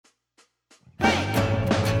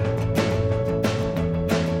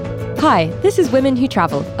Hi, this is Women Who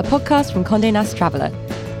Travel, a podcast from Condé Nast Traveller.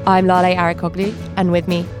 I'm Lale Arakoglu, and with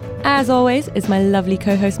me, as always, is my lovely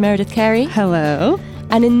co-host Meredith Carey. Hello.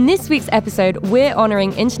 And in this week's episode, we're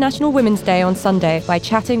honouring International Women's Day on Sunday by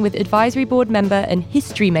chatting with advisory board member and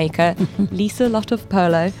history maker Lisa Lotthoff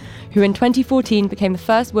Polo, who in 2014 became the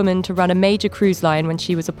first woman to run a major cruise line when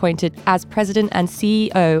she was appointed as president and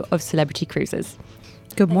CEO of Celebrity Cruises.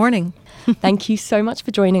 Good morning. Thank you so much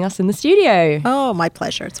for joining us in the studio. Oh, my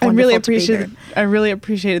pleasure. It's wonderful to be here. I really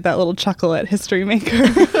appreciated that little chuckle at History Maker.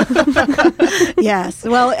 Yes.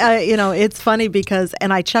 Well, it's funny because,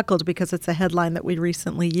 and I chuckled because it's a headline that we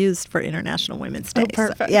recently used for International Women's Day. Oh,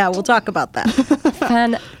 perfect. So, yeah, we'll talk about that.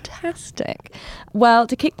 Fantastic. Well,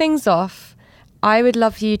 to kick things off, I would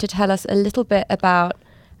love you to tell us a little bit about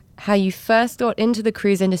how you first got into the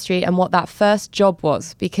cruise industry and what that first job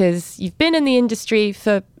was, because you've been in the industry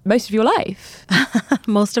for most of your life.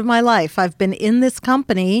 Most of my life. I've been in this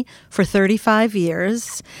company for 35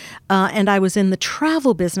 years, and I was in the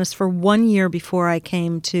travel business for 1 year before I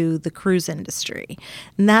came to the cruise industry.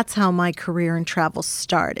 And that's how my career in travel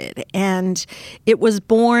started. And it was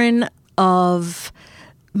born of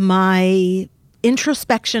my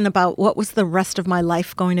introspection about what was the rest of my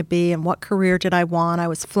life going to be and what career did I want. I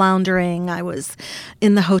was floundering. I was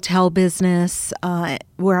in the hotel business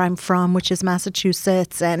where I'm from, which is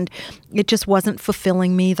Massachusetts, and it just wasn't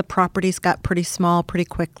fulfilling me. The properties got pretty small pretty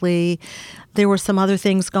quickly. There were some other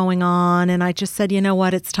things going on, and I just said, you know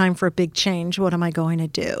what, it's time for a big change. What am I going to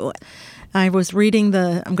do? I was reading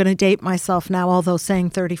I'm going to date myself now, although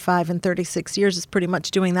saying 35 and 36 years is pretty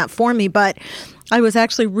much doing that for me, but I was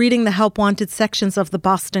actually reading the help wanted sections of the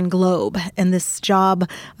Boston Globe, and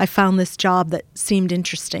I found this job that seemed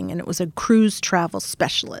interesting, and it was a cruise travel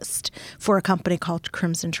specialist for a company called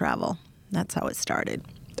Crimson Travel. That's how it started.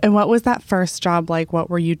 And what was that first job like? What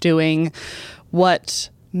were you doing? What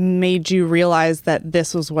made you realize that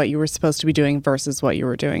this was what you were supposed to be doing versus what you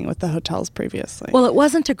were doing with the hotels previously? Well, it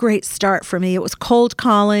wasn't a great start for me. It was cold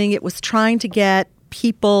calling. It was trying to get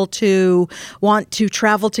people to want to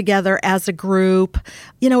travel together as a group.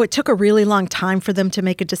 You know, it took a really long time for them to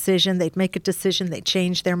make a decision. They'd make a decision, they'd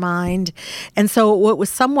change their mind. And so it was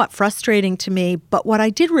somewhat frustrating to me. But what I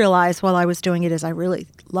did realize while I was doing it is I really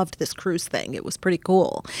loved this cruise thing. It was pretty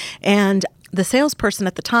cool. And the salesperson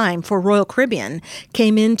at the time for Royal Caribbean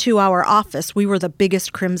came into our office. We were the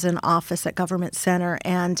biggest Crimson office at Government Center,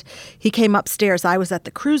 and he came upstairs. I was at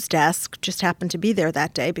the cruise desk, just happened to be there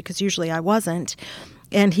that day because usually I wasn't.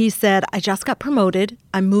 And he said, I just got promoted.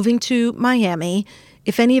 I'm moving to Miami.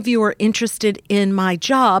 If any of you are interested in my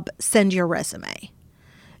job, send your resume.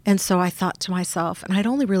 And so I thought to myself, and I'd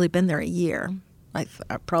only really been there a year. I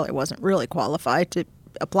probably wasn't really qualified to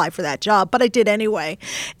apply for that job, but I did anyway.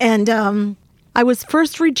 And I was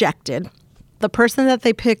first rejected. The person that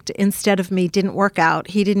they picked instead of me didn't work out.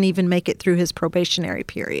 He didn't even make it through his probationary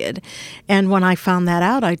period. And when I found that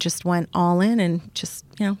out, I just went all in and just,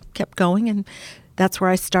 kept going. And that's where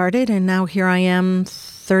I started. And now here I am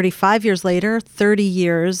 35 years later, 30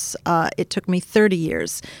 years. It took me 30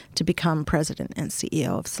 years to become president and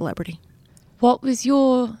CEO of Celebrity. What was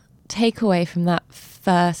your takeaway from that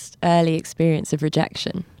first early experience of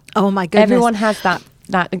rejection? Oh, my goodness. Everyone has that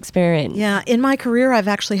experience. Yeah. In my career, I've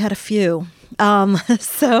actually had a few.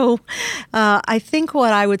 So I think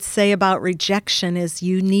what I would say about rejection is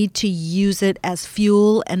you need to use it as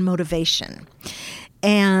fuel and motivation.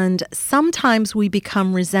 And sometimes we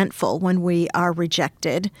become resentful when we are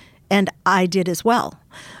rejected, and I did as well.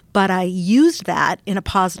 But I used that in a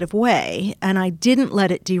positive way, and I didn't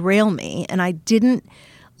let it derail me, and I didn't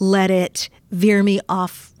let it veer me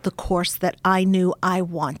off the course that I knew I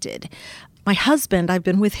wanted. My husband, I've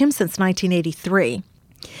been with him since 1983,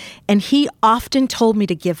 and he often told me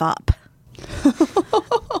to give up.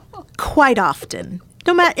 Quite often.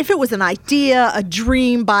 No matter if it was an idea, a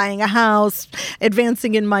dream, buying a house,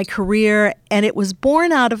 advancing in my career, and it was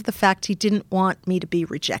born out of the fact he didn't want me to be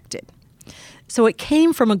rejected. So it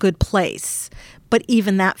came from a good place, but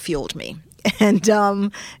even that fueled me. And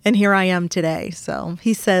here I am today. So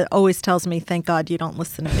he always tells me, thank God you don't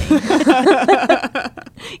listen to me.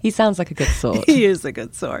 He sounds like a good sort. He is a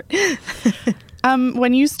good sort.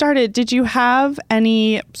 When you started, did you have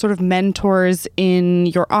any sort of mentors in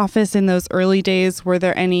your office in those early days? Were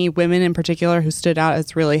there any women in particular who stood out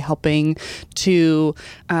as really helping to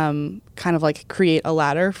kind of like create a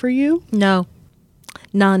ladder for you? No.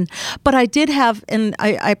 None. But I did have, and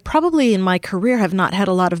I probably in my career have not had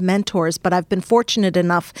a lot of mentors, but I've been fortunate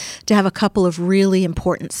enough to have a couple of really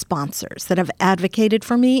important sponsors that have advocated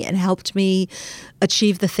for me and helped me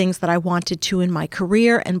achieve the things that I wanted to in my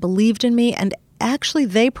career and believed in me and actually,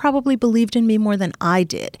 they probably believed in me more than I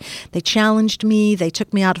did. They challenged me. They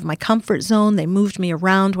took me out of my comfort zone. They moved me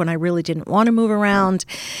around when I really didn't want to move around.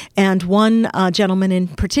 And one gentleman in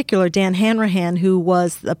particular, Dan Hanrahan, who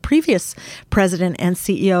was the previous president and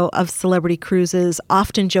CEO of Celebrity Cruises,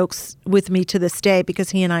 often jokes with me to this day because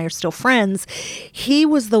he and I are still friends. He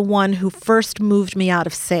was the one who first moved me out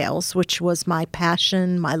of sales, which was my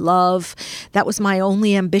passion, my love. That was my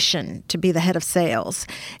only ambition, to be the head of sales.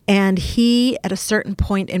 And he, at a certain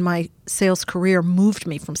point in my sales career, moved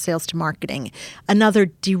me from sales to marketing. Another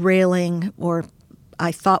derailing, or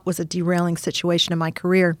I thought was a derailing situation in my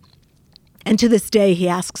career. And to this day, he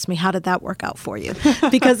asks me, how did that work out for you?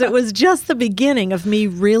 Because it was just the beginning of me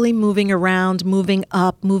really moving around, moving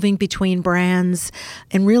up, moving between brands,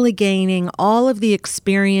 and really gaining all of the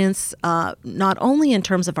experience, not only in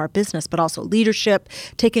terms of our business, but also leadership,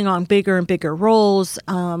 taking on bigger and bigger roles,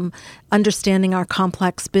 understanding our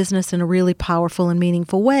complex business in a really powerful and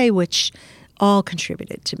meaningful way, which all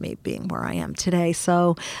contributed to me being where I am today.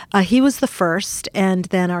 So he was the first, and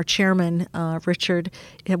then our chairman, Richard,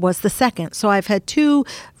 was the second. So I've had two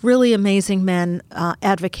really amazing men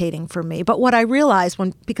advocating for me. But what I realized,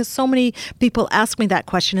 because so many people ask me that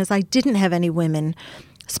question, is I didn't have any women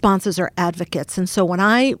sponsors or advocates. And so when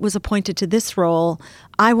I was appointed to this role,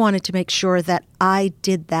 I wanted to make sure that I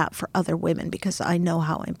did that for other women, because I know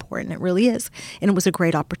how important it really is. And it was a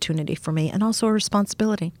great opportunity for me, and also a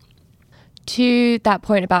responsibility. To that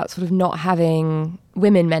point about sort of not having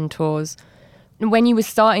women mentors, when you were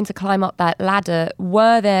starting to climb up that ladder,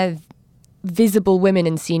 were there visible women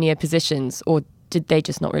in senior positions, or did they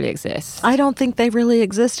just not really exist? I don't think they really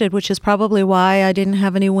existed, which is probably why I didn't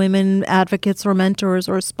have any women advocates or mentors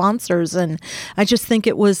or sponsors. And I just think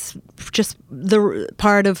it was just the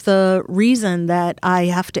part of the reason that I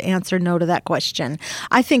have to answer no to that question.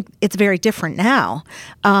 I think it's very different now.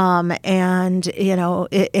 And, you know,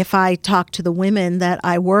 if I talk to the women that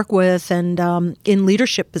I work with and in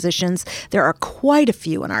leadership positions, there are quite a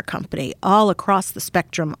few in our company, all across the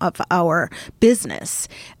spectrum of our business.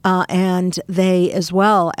 And they as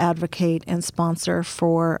well advocate and sponsor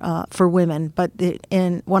for women. But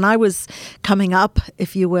when I was coming up,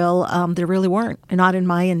 if you will, there really weren't, not in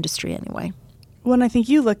my industry anyway. When I think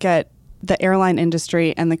you look at the airline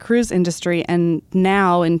industry and the cruise industry, and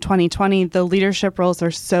now in 2020, the leadership roles are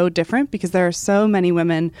so different because there are so many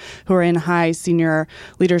women who are in high senior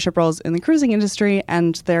leadership roles in the cruising industry,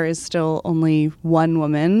 and there is still only one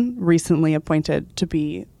woman recently appointed to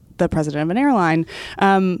be the president of an airline.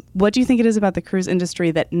 What do you think it is about the cruise industry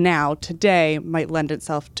that now, today, might lend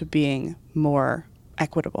itself to being more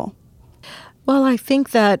equitable? Well, I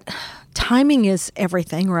think that timing is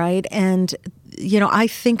everything, right? And, you know, I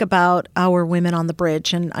think about our women on the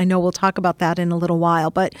bridge, and I know we'll talk about that in a little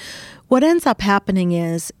while, but what ends up happening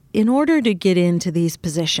is, in order to get into these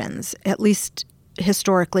positions, at least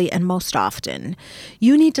historically and most often,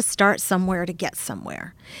 you need to start somewhere to get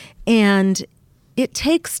somewhere. And it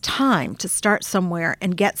takes time to start somewhere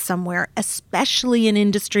and get somewhere, especially in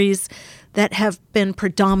industries that have been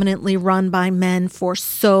predominantly run by men for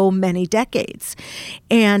so many decades.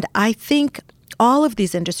 And I think all of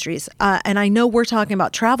these industries, and I know we're talking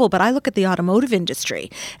about travel, but I look at the automotive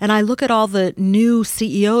industry and I look at all the new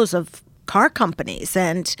CEOs of car companies.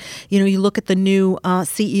 And, you know, you look at the new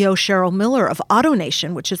CEO, Cheryl Miller of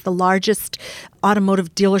AutoNation, which is the largest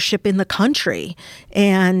automotive dealership in the country.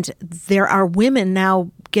 And there are women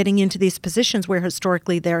now getting into these positions where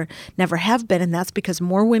historically there never have been. And that's because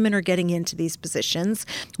more women are getting into these positions.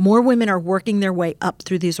 More women are working their way up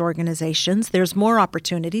through these organizations. There's more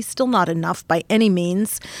opportunity, still not enough by any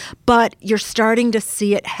means, but you're starting to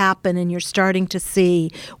see it happen, and you're starting to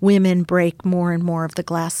see women break more and more of the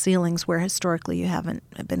glass ceilings where historically you haven't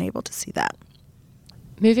been able to see that.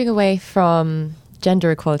 Moving away from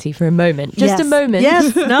gender equality for a moment. Just a moment.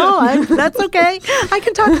 Yes, no, that's okay. I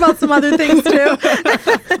can talk about some other things too.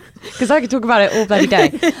 Because I could talk about it all bloody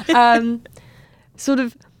day. Sort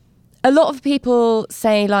of, a lot of people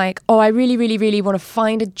say like, oh, I really, really, really want to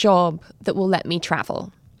find a job that will let me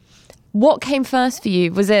travel. What came first for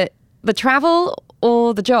you? Was it the travel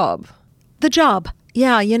or the job? The job.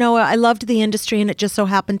 Yeah, you know, I loved the industry, and it just so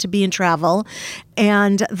happened to be in travel.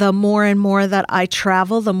 And the more and more that I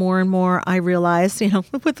travel, the more and more I realize, you know,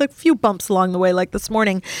 with a few bumps along the way, like this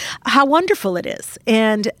morning, how wonderful it is,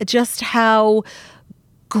 and just how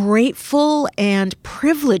grateful and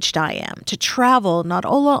privileged I am to travel not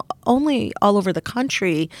only all over the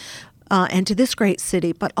country, and to this great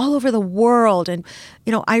city, but all over the world. And,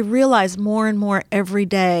 you know, I realize more and more every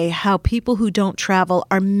day how people who don't travel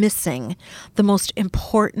are missing the most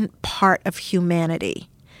important part of humanity.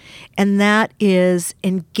 and that is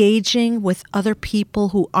engaging with other people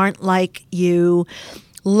who aren't like you,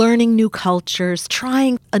 learning new cultures,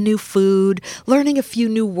 trying a new food, learning a few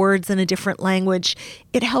new words in a different language.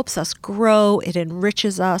 It helps us grow. It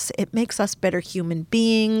enriches us. It makes us better human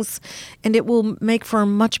beings, and it will make for a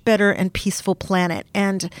much better and peaceful planet.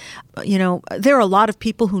 And, there are a lot of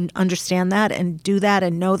people who understand that and do that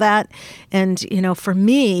and know that. And, for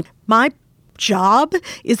me, my job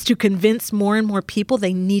is to convince more and more people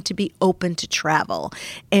they need to be open to travel.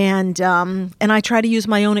 And I try to use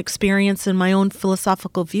my own experience and my own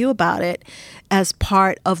philosophical view about it as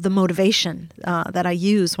part of the motivation that I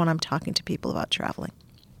use when I'm talking to people about traveling.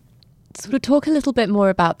 Sort of talk a little bit more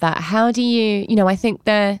about that. How do you, I think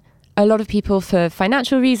there are a lot of people for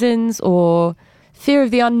financial reasons or fear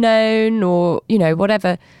of the unknown or,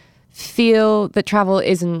 whatever, feel that travel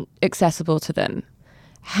isn't accessible to them.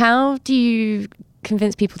 How do you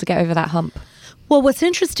convince people to get over that hump? Well, what's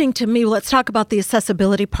interesting to me, let's talk about the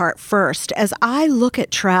accessibility part first. As I look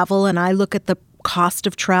at travel and I look at the cost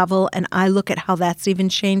of travel and I look at how that's even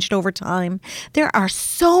changed over time, there are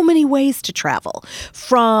so many ways to travel,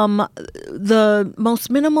 from the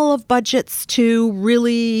most minimal of budgets to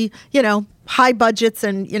really, high budgets,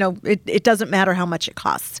 and it doesn't matter how much it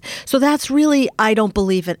costs. So that's really, I don't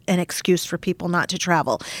believe it, an excuse for people not to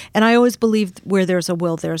travel. And I always believe where there's a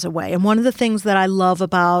will, there's a way. And one of the things that I love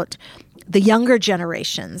about the younger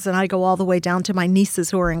generations, and I go all the way down to my nieces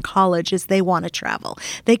who are in college, is they want to travel.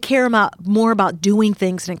 They care more about doing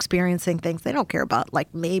things and experiencing things. They don't care about,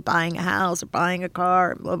 like me, buying a house or buying a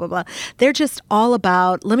car, blah, blah, blah. They're just all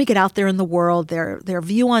about, let me get out there in the world. Their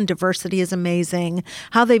view on diversity is amazing.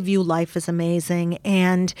 How they view life is amazing.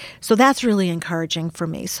 And so that's really encouraging for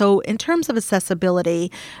me. So in terms of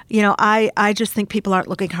accessibility, I just think people aren't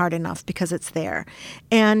looking hard enough because it's there.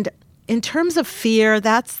 And in terms of fear,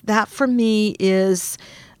 that for me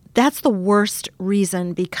that's the worst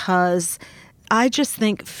reason, because I just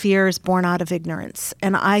think fear is born out of ignorance.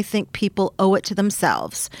 And I think people owe it to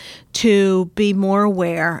themselves to be more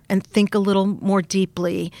aware and think a little more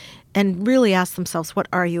deeply and really ask themselves, what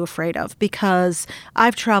are you afraid of? Because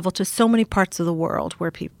I've traveled to so many parts of the world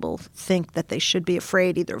where people think that they should be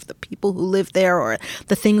afraid either of the people who live there or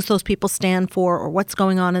the things those people stand for or what's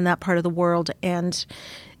going on in that part of the world. And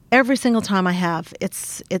every single time I have,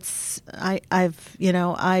 I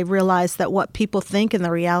realize that what people think and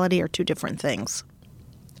the reality are two different things.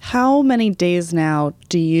 How many days now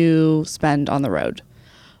do you spend on the road?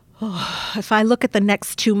 If I look at the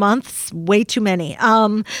next 2 months, way too many.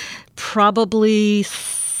 Probably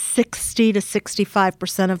 60 to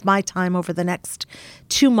 65% of my time over the next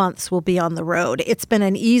 2 months will be on the road. It's been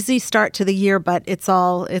an easy start to the year, but it's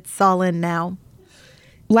all in now.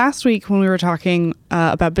 Last week when we were talking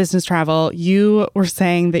about business travel, you were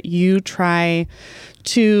saying that you try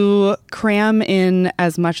to cram in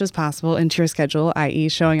as much as possible into your schedule, i.e.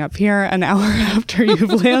 showing up here an hour after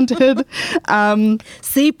you've landed.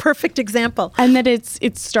 See, perfect example. And that it's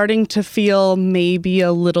starting to feel maybe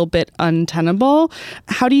a little bit untenable.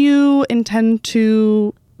 How do you intend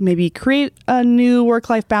to maybe create a new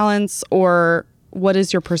work-life balance, or what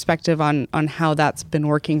is your perspective on how that's been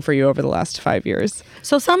working for you over the last 5 years?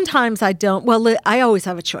 So sometimes I don't. Well, I always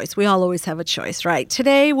have a choice. We all always have a choice, right?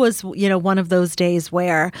 Today was, one of those days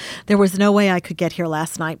where there was no way I could get here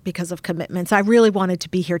last night because of commitments. I really wanted to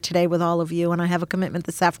be here today with all of you, and I have a commitment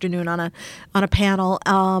this afternoon on a panel,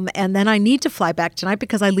 and then I need to fly back tonight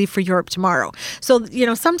because I leave for Europe tomorrow. So,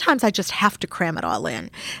 sometimes I just have to cram it all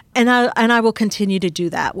in, and I will continue to do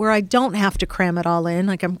that. Where I don't have to cram it all in,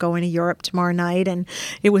 like I'm going to Europe tomorrow night. And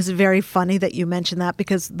it was very funny that you mentioned that,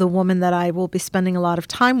 because the woman that I will be spending a lot of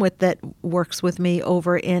time with that works with me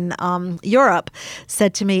over in Europe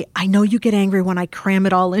said to me, I know you get angry when I cram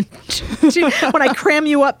it all in, when I cram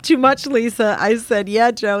you up too much, Lisa. I said, yeah,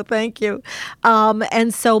 Jo, thank you.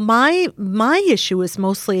 And so my issue is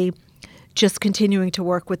mostly just continuing to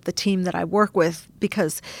work with the team that I work with,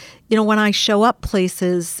 because, when I show up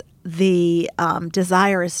places, the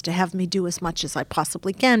desire is to have me do as much as I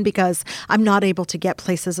possibly can, because I'm not able to get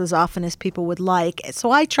places as often as people would like.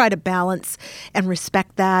 So I try to balance and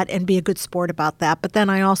respect that and be a good sport about that. But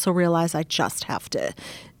then I also realize I just have to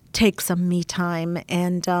take some me time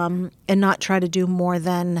and not try to do more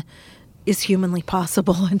than is humanly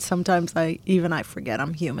possible. And sometimes I forget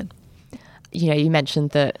I'm human. You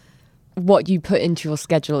mentioned that what you put into your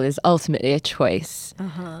schedule is ultimately a choice.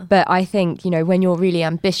 Uh-huh. But I think, when you're really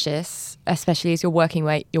ambitious, especially as you're working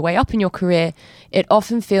your way up in your career, it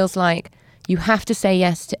often feels like you have to say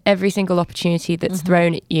yes to every single opportunity that's mm-hmm.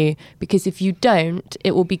 thrown at you, because if you don't,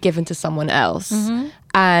 it will be given to someone else. Mm-hmm.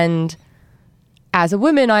 And as a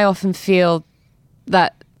woman, I often feel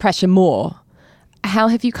that pressure more. How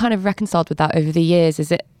have you kind of reconciled with that over the years?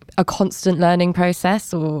 Is it a constant learning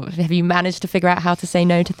process, or have you managed to figure out how to say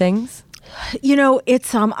no to things? You know,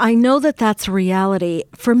 it's I know that that's reality.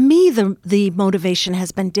 For me, the motivation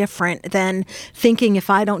has been different than thinking if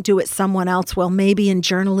I don't do it, someone else will. Maybe in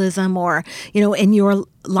journalism or, you know, in your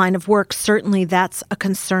line of work, certainly that's a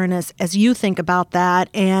concern as you think about that.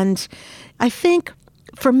 And I think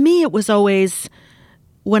for me, it was always,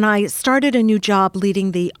 when I started a new job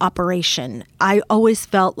leading the operation, I always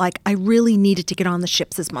felt like I really needed to get on the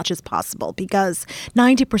ships as much as possible because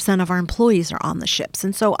 90% of our employees are on the ships.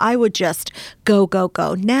 And so I would just go, go,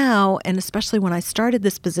 go. Now, and especially when I started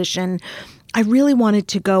this position, I really wanted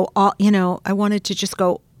to go all, you know, I wanted to just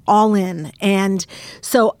go all in. And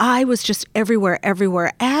so I was just everywhere.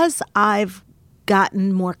 As I've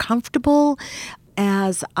gotten more comfortable,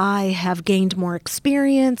 as I have gained more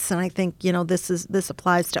experience, and I think, you know, this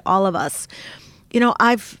applies to all of us. You know,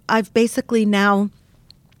 I've basically now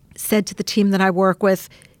said to the team that I work with,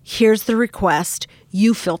 here's the request,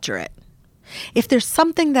 you filter it. If there's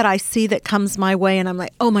something that I see that comes my way and I'm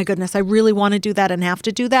like, oh my goodness, I really want to do that and have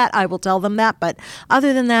to do that, I will tell them that. But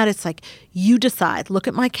other than that, it's like, you decide, look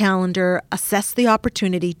at my calendar, assess the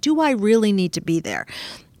opportunity. Do I really need to be there?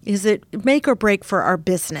 Is it make or break for our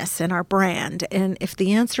business and our brand? And if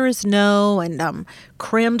the answer is no, and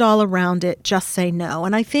crammed all around it, just say no.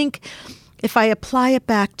 And I think if I apply it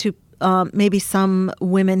back to maybe some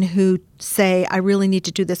women who say, I really need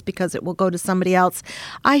to do this because it will go to somebody else,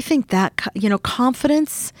 I think that, you know,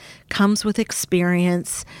 confidence comes with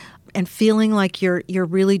experience and feeling like you're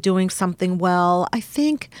really doing something well. I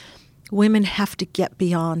think women have to get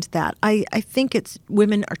beyond that. I think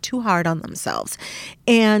women are too hard on themselves.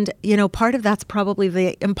 And, you know, part of that's probably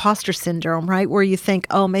the imposter syndrome, right? Where you think,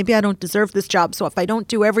 oh, maybe I don't deserve this job. So if I don't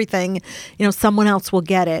do everything, you know, someone else will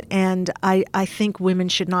get it. And I think women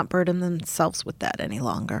should not burden themselves with that any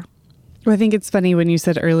longer. Well, I think it's funny when you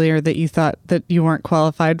said earlier that you thought that you weren't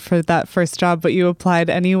qualified for that first job, but you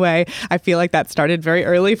applied anyway. I feel like that started very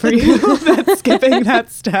early for you, skipping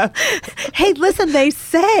that step. Hey, listen, they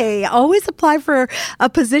say always apply for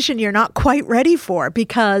a position you're not quite ready for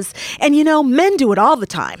because, and you know, men do it all the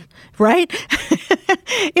time, right?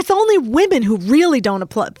 It's only women who really don't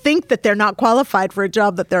think that they're not qualified for a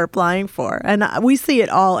job that they're applying for. And we see it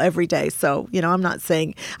all every day. So, you know, I'm not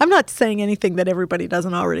saying anything that everybody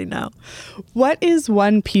doesn't already know. What is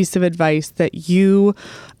one piece of advice that you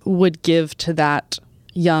would give to that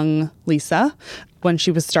young Lisa when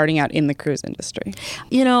she was starting out in the cruise industry?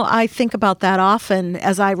 You know, I think about that often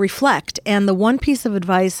as I reflect. And the one piece of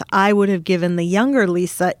advice I would have given the younger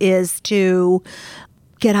Lisa is to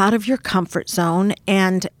get out of your comfort zone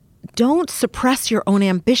and don't suppress your own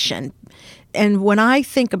ambition. And when I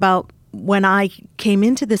think about when I came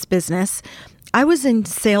into this business, I was in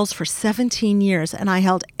sales for 17 years and I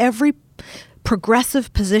held every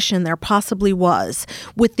progressive position there possibly was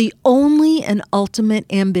with the only and ultimate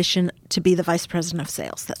ambition to be the vice president of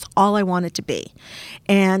sales. That's all I wanted to be.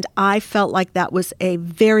 And I felt like that was a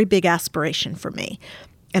very big aspiration for me.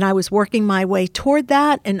 And I was working my way toward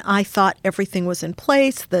that, and I thought everything was in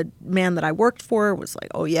place. The man that I worked for was like,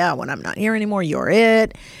 oh yeah, when I'm not here anymore, you're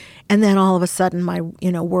it. And then all of a sudden my,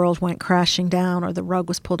 you know, world went crashing down, or the rug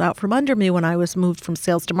was pulled out from under me when I was moved from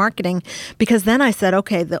sales to marketing, because then I said,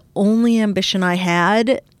 okay, the only ambition I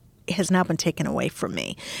had has now been taken away from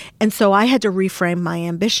me. And so I had to reframe my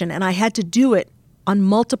ambition, and I had to do it on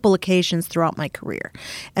multiple occasions throughout my career.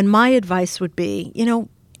 And my advice would be, you know,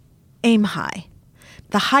 aim high.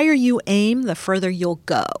 The higher you aim, the further you'll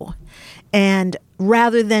go. And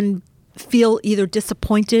rather than feel either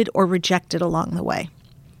disappointed or rejected along the way.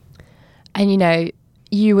 And, you know,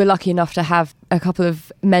 you were lucky enough to have a couple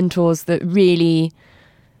of mentors that really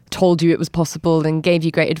told you it was possible and gave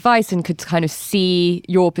you great advice and could kind of see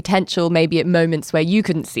your potential maybe at moments where you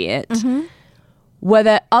couldn't see it. Mm-hmm. Were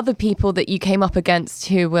there other people that you came up against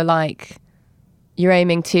who were like, you're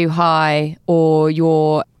aiming too high, or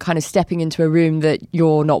you're kind of stepping into a room that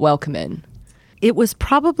you're not welcome in? It was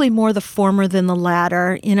probably more the former than the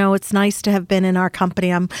latter. You know, it's nice to have been in our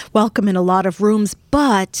company. I'm welcome in a lot of rooms,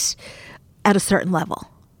 but at a certain level.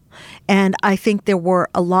 And I think there were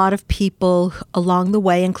a lot of people along the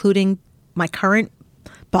way, including my current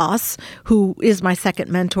boss, who is my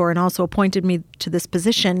second mentor and also appointed me to this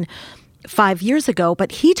position 5 years ago,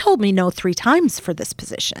 but he told me no 3 times for this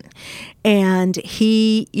position. And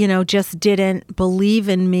he, you know, just didn't believe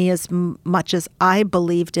in me as much as I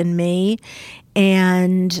believed in me.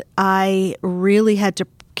 And I really had to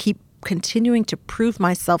keep continuing to prove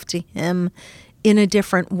myself to him in a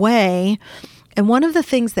different way. And one of the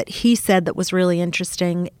things that he said that was really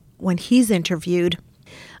interesting when he's interviewed,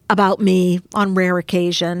 about me on rare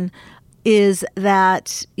occasion is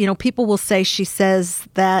that, people will say she says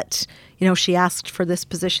that, she asked for this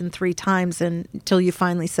position 3 times until you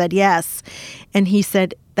finally said yes. And he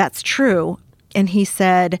said, that's true. And he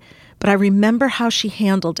said, but I remember how she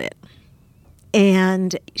handled it.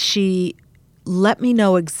 And she let me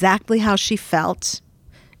know exactly how she felt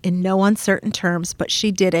in no uncertain terms, but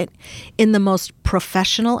she did it in the most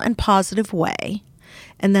professional and positive way,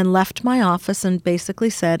 and then left my office and basically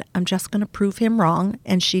said, I'm just going to prove him wrong.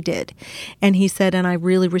 And she did. And he said, and I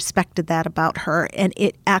really respected that about her. And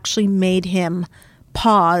it actually made him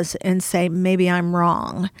pause and say, maybe I'm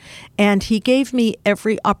wrong. And he gave me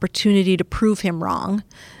every opportunity to prove him wrong.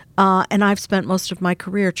 And I've spent most of my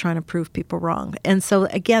career trying to prove people wrong. And so,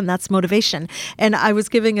 again, that's motivation. And I was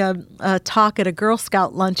giving a talk at a Girl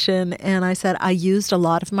Scout luncheon, and I said, I used a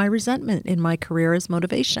lot of my resentment in my career as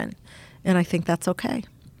motivation. And I think that's okay.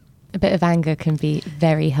 A bit of anger can be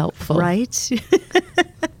very helpful. Right?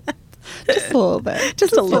 Just a little bit.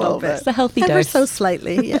 Just a little bit. It's a healthy Ever dose. so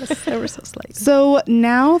slightly. Yes, ever so slightly. So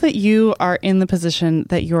now that you are in the position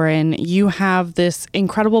that you're in, you have this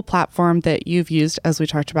incredible platform that you've used, as we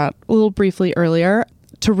talked about a little briefly earlier,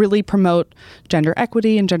 to really promote gender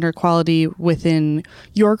equity and gender equality within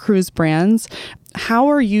your cruise brands. How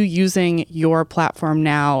are you using your platform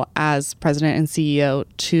now as president and CEO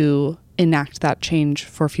to enact that change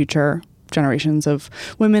for future generations of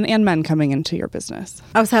women and men coming into your business?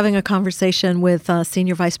 I was having a conversation with a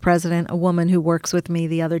senior vice president, a woman who works with me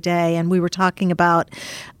the other day, and we were talking about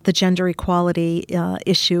the gender equality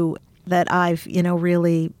issue that I've,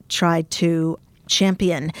 really tried to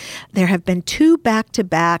champion. There have been 2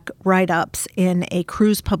 back-to-back write-ups in a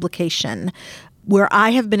cruise publication where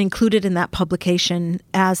I have been included in that publication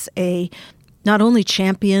as a not only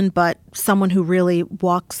champion, but someone who really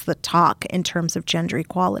walks the talk in terms of gender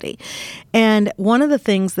equality. And one of the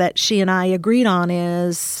things that she and I agreed on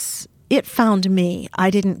is it found me.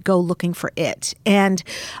 I didn't go looking for it. And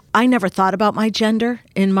I never thought about my gender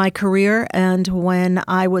in my career. And when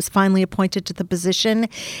I was finally appointed to the position,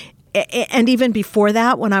 and even before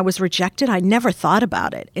that, when I was rejected, I never thought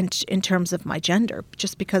about it in terms of my gender,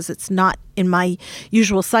 just because it's not in my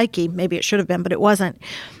usual psyche. Maybe it should have been, but it wasn't.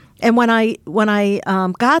 And when I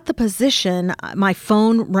got the position, my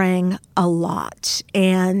phone rang a lot,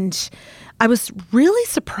 and I was really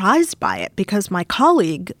surprised by it because my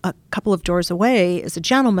colleague a couple of doors away is a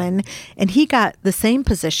gentleman, and he got the same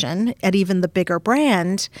position at even the bigger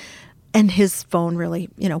brand, and his phone really,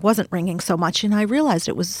 wasn't ringing so much. And I realized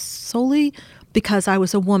it was solely because I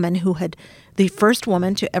was a woman who had the first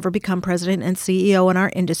woman to ever become president and CEO in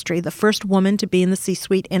our industry, the first woman to be in the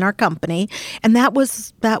C-suite in our company. And that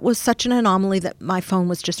was such an anomaly that my phone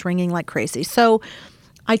was just ringing like crazy. So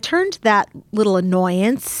I turned that little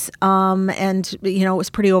annoyance, and, it was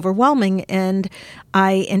pretty overwhelming. And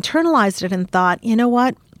I internalized it and thought, you know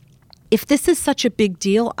what? If this is such a big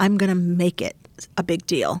deal, I'm going to make it a big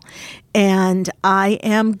deal. And I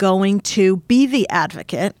am going to be the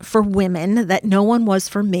advocate for women that no one was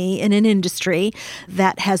for me in an industry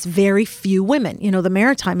that has very few women. The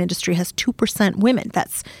maritime industry has 2% women.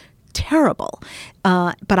 That's terrible.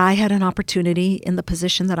 But I had an opportunity in the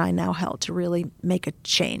position that I now held to really make a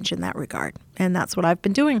change in that regard. And that's what I've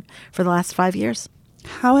been doing for the last 5 years.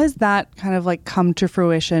 How has that kind of come to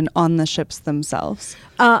fruition on the ships themselves?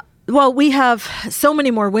 Well, we have so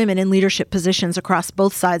many more women in leadership positions across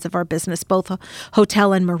both sides of our business, both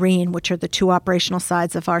hotel and marine, which are the 2 operational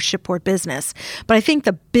sides of our shipboard business. But I think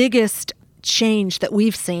the biggest change that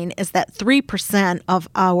we've seen is that 3% of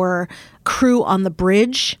our crew on the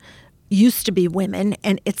bridge used to be women,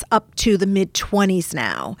 and it's up to the mid-20s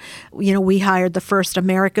now. We hired the first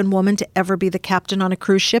American woman to ever be the captain on a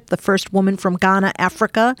cruise ship, the first woman from Ghana,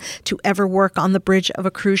 Africa, to ever work on the bridge of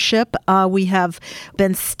a cruise ship. We have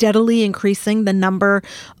been steadily increasing the number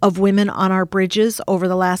of women on our bridges over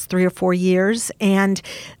the last 3 or 4 years. And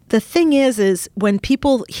the thing is when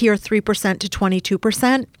people hear 3% to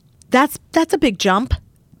 22%, that's a big jump.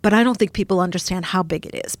 But I don't think people understand how big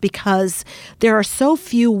it is because there are so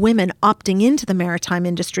few women opting into the maritime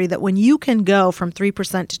industry that when you can go from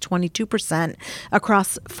 3% to 22%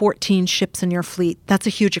 across 14 ships in your fleet, that's a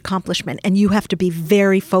huge accomplishment. And you have to be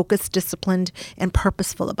very focused, disciplined, and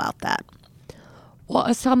purposeful about that. What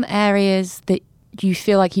are some areas that you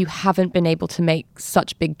feel like you haven't been able to make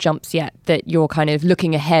such big jumps yet that you're kind of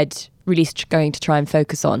looking ahead, really going to try and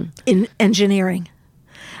focus on? In engineering.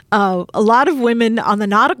 A lot of women on the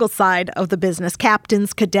nautical side of the business,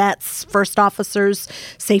 captains, cadets, first officers,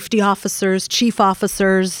 safety officers, chief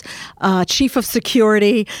of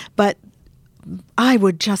security. But I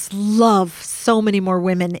would just love so many more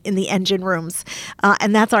women in the engine rooms.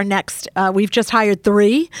 And that's our next, we've just hired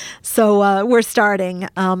 3. So we're starting.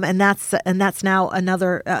 And that's now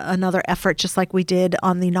another effort, just like we did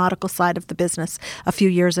on the nautical side of the business a few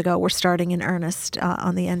years ago. We're starting in earnest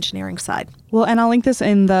on the engineering side. Well, and I'll link this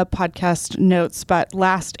in the podcast notes, but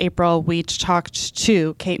last April we talked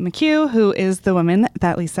to Kate McHugh, who is the woman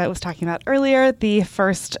that Lisa was talking about earlier, the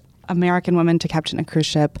first American woman to captain a cruise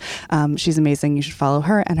ship. She's amazing. You should follow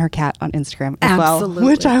her and her cat on Instagram as Absolutely.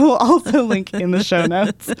 well, which I will also link in the show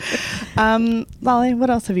notes. Lolly, what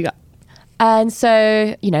else have you got? And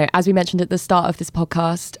so, as we mentioned at the start of this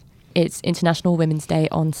podcast, it's International Women's Day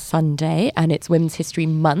on Sunday and it's Women's History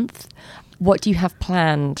Month. What do you have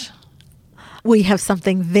planned? We have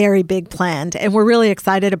something very big planned, and we're really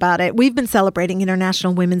excited about it. We've been celebrating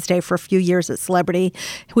International Women's Day for a few years at Celebrity.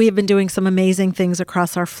 We have been doing some amazing things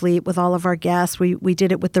across our fleet with all of our guests. We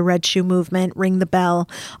did it with the Red Shoe Movement, Ring the Bell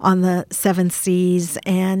on the 7 Seas,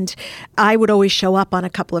 and I would always show up on a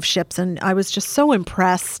couple of ships, and I was just so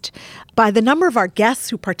impressed by the number of our guests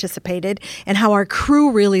who participated and how our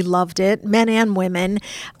crew really loved it, men and women.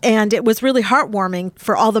 And it was really heartwarming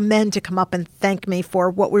for all the men to come up and thank me for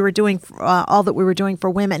what we were doing, all that we were doing for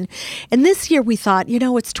women. And this year we thought,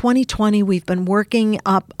 it's 2020. We've been working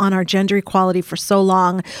up on our gender equality for so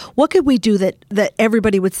long. What could we do that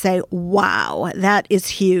everybody would say, wow, that is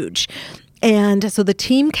huge? And so the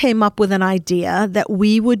team came up with an idea that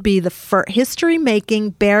we would be the history-making,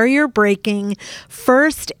 barrier-breaking,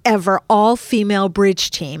 first ever all-female bridge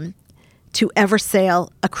team to ever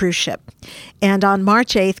sail a cruise ship. And on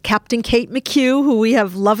March 8th, Captain Kate McHugh, who we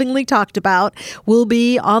have lovingly talked about, will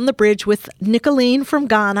be on the bridge with Nicolene from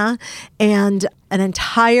Ghana and an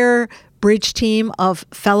entire bridge team of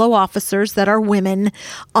fellow officers that are women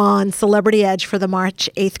on Celebrity Edge for the March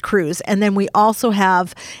 8th cruise. And then we also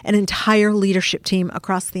have an entire leadership team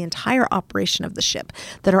across the entire operation of the ship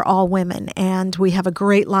that are all women. And we have a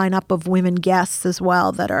great lineup of women guests as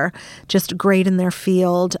well that are just great in their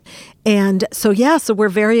field. And so we're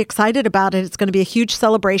very excited about it. It's going to be a huge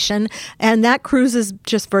celebration. And that cruise is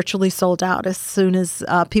just virtually sold out. As soon as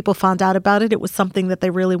people found out about it, it was something that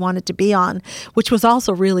they really wanted to be on, which was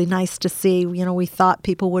also really nice to see. We thought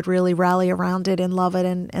people would really rally around it and love it,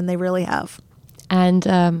 and they really have.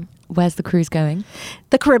 And where's the cruise going?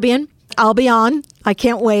 The Caribbean. I'll be on. I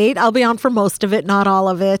can't wait. I'll be on for most of it, not all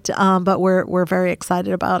of it, but we're very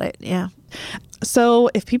excited about it. Yeah. So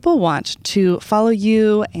if people want to follow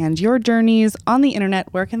you and your journeys on the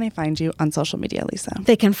internet, where can they find you on social media, Lisa?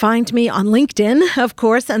 They can find me on LinkedIn, of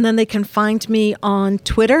course, and then they can find me on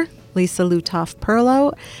Twitter, Lisa Lutoff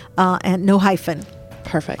Perlo, and no hyphen.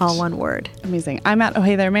 Perfect. All one word. Amazing. I'm at Oh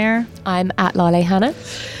Hey There Mayor. I'm at Lale Hannah.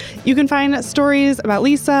 You can find stories about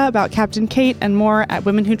Lisa, about Captain Kate, and more at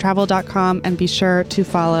womenwhotravel.com. And be sure to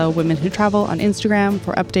follow Women Who Travel on Instagram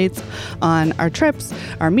for updates on our trips,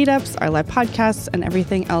 our meetups, our live podcasts, and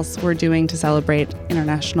everything else we're doing to celebrate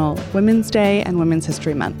International Women's Day and Women's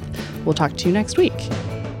History Month. We'll talk to you next week.